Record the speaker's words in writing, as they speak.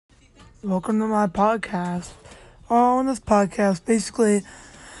Welcome to my podcast. On this podcast, basically,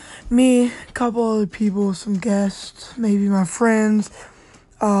 me, a couple other people, some guests, maybe my friends,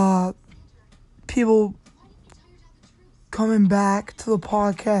 uh, people coming back to the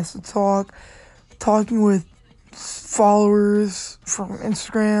podcast to talking with followers from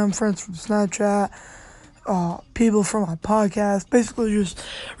Instagram, friends from Snapchat, people from my podcast, basically just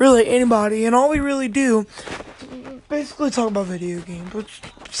really anybody. And all we really do, basically talk about video games, which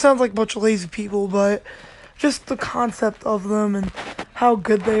sounds like a bunch of lazy people, but just the concept of them and how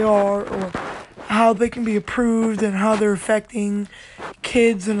good they are or how they can be improved and how they're affecting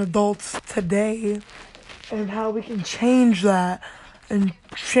kids and adults today and how we can change that and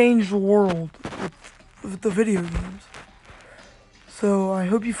change the world with the video games. So I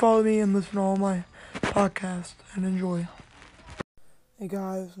hope you follow me and listen to all my podcasts and enjoy. Hey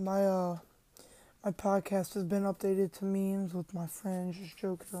guys, my podcast has been updated to memes with my friends just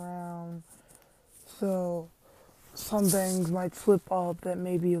joking around. So some things might slip up that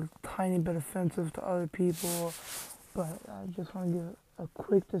may be a tiny bit offensive to other people, but I just want to give a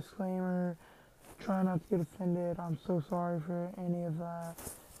quick disclaimer. Try not to get offended. I'm so sorry for any of that,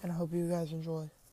 and I hope you guys enjoy.